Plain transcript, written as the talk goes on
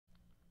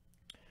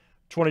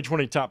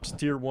2020 Topps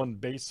Tier 1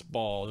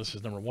 Baseball. This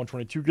is number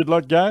 122. Good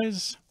luck,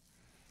 guys.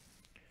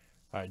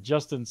 All right,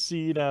 Justin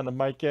C down to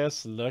Mike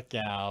S. Look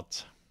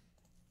out.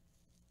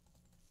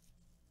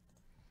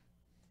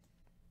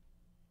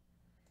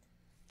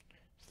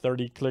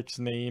 $30 clicks,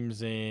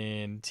 names,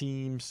 and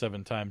teams,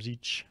 7 times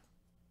each.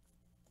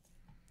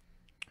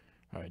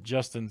 All right,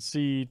 Justin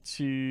C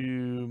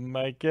to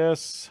Mike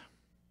S.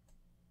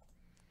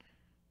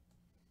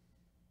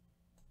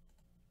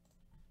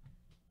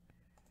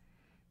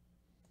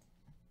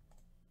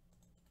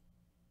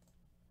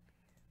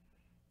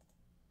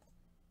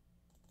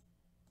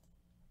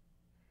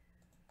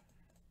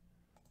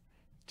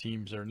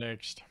 Teams are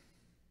next.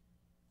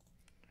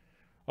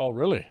 Oh,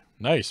 really?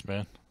 Nice,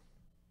 man.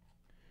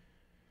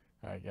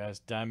 All right,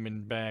 guys.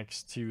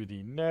 Diamondbacks to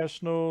the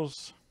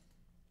Nationals.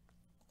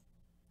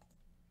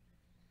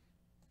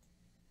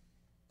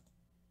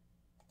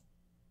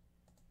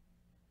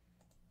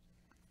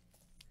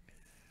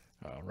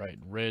 All right,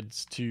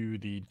 Reds to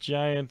the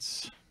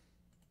Giants.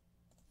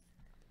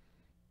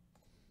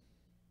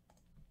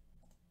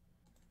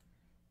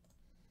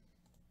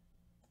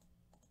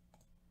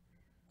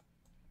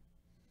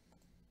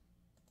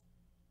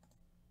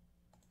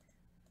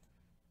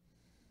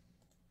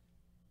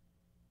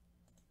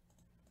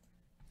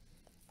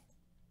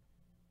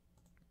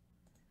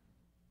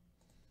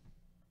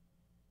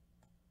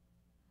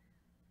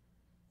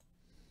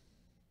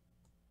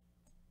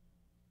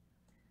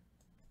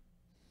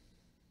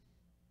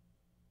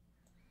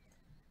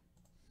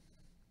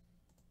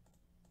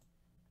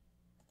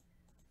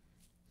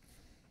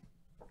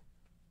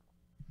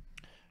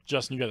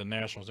 Justin, you got the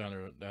Nationals down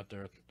there. Out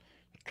there,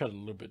 cut it a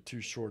little bit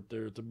too short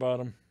there at the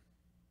bottom.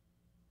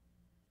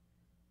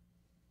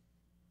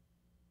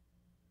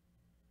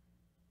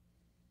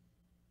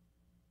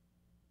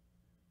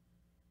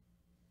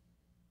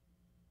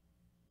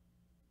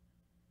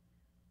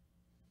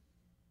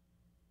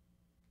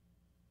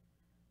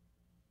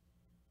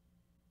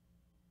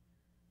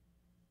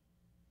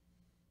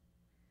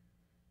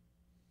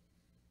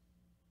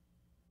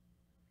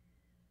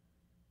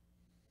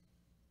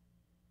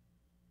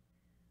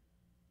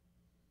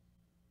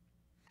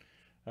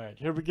 All right,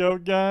 here we go,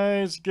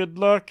 guys. Good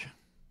luck.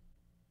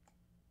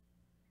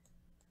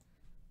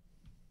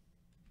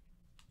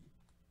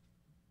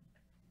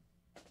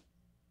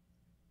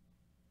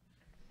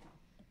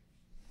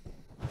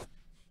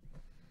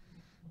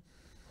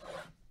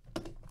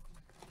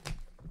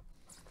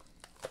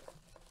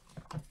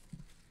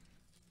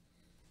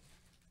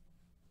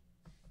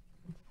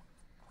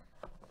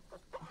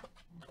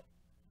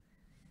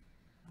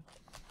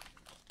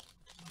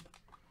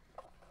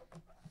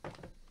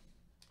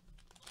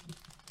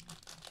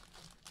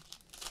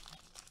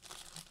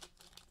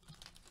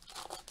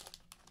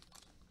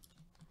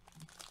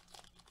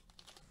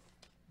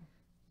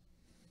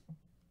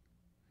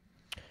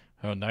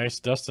 Oh, nice.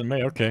 Dustin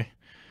May. Okay.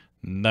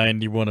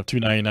 91 of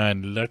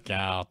 299. Look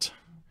out.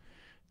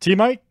 T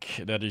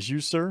Mike, that is you,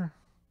 sir.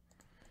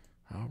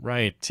 All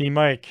right, T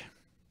Mike.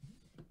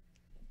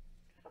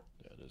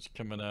 That is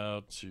coming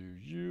out to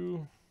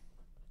you.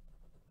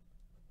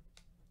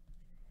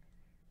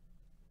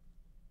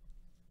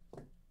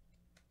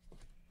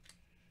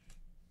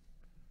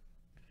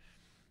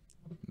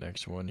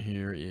 Next one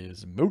here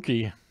is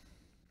Mookie.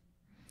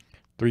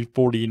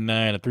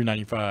 349 of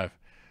 395.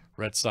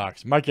 Red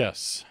Sox. Mike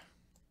S.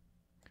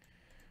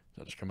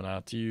 That's coming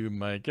out to you,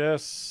 Mike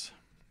S.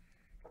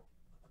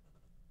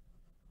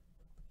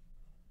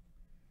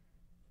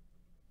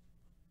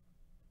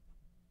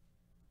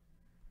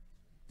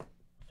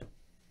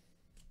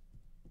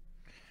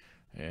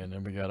 And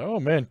then we got,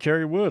 oh man,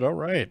 Kerry Wood. All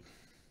right.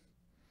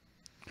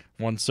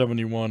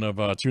 171 of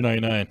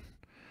 299.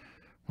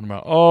 One of my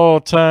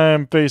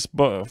all-time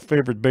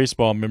favorite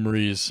baseball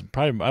memories.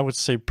 Probably, I would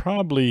say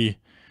probably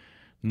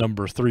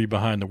number 3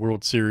 behind the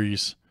World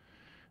Series.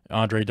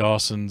 Andre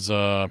Dawson's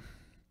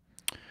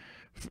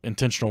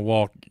intentional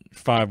walk,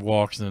 5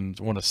 walks, and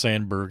one of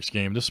Sandberg's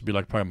game. This would be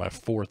like probably my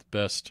 4th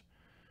best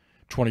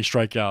 20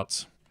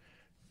 strikeouts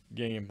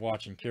game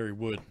watching Kerry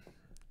Wood.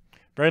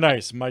 Very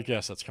nice. Mike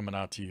S. That's coming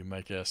out to you,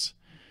 Mike S.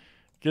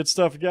 Good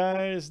stuff,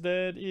 guys.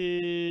 That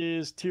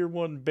is Tier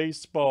 1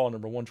 Baseball,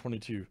 number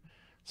 122.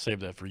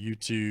 Save that for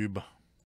YouTube.